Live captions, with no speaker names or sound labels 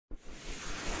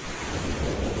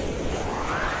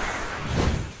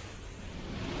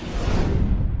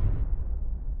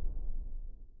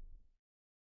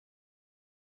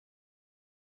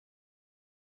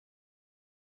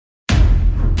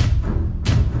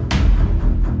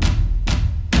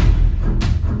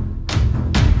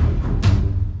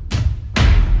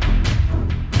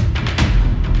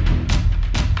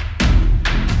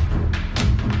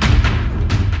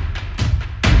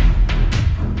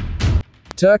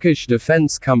Turkish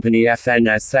defense company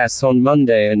FNSS on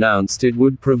Monday announced it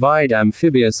would provide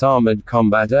amphibious armored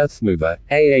combat Earthmover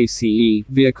 (AACE)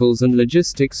 vehicles and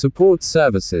logistic support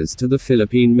services to the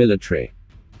Philippine military.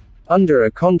 Under a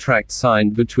contract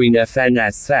signed between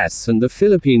FNSS and the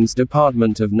Philippines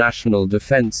Department of National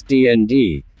Defense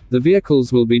 (DND), the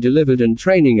vehicles will be delivered and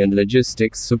training and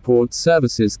logistics support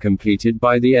services completed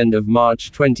by the end of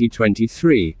March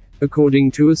 2023, according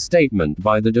to a statement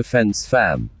by the defense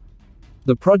firm.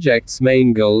 The project's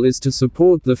main goal is to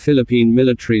support the Philippine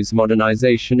military's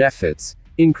modernization efforts,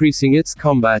 increasing its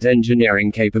combat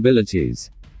engineering capabilities.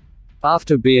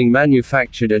 After being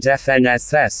manufactured at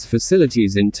FNSS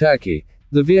facilities in Turkey,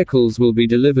 the vehicles will be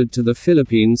delivered to the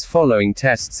Philippines following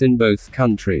tests in both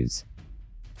countries.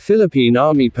 Philippine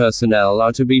Army personnel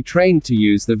are to be trained to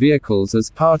use the vehicles as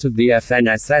part of the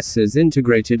FNSS's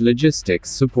integrated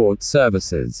logistics support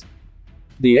services.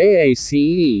 The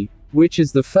AACE, which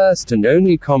is the first and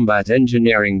only combat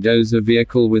engineering dozer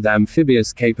vehicle with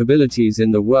amphibious capabilities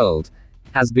in the world,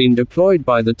 has been deployed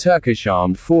by the Turkish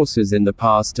armed forces in the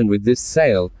past and with this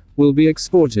sale, will be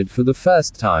exported for the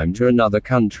first time to another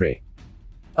country.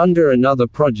 Under another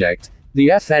project, the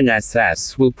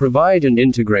FNSS will provide and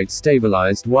integrate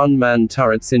stabilized one-man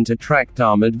turrets into tracked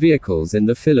armored vehicles in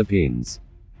the Philippines.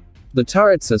 The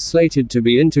turrets are slated to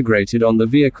be integrated on the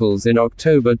vehicles in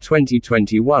October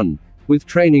 2021, with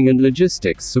training and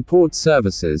logistics support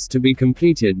services to be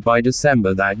completed by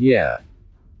December that year.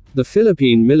 The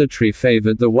Philippine military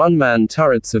favored the one-man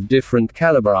turrets of different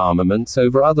caliber armaments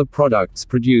over other products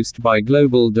produced by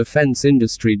global defense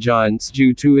industry giants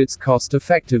due to its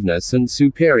cost-effectiveness and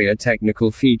superior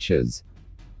technical features.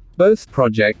 Both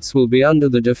projects will be under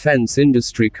the Defense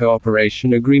Industry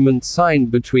Cooperation Agreement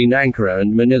signed between Ankara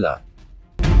and Manila.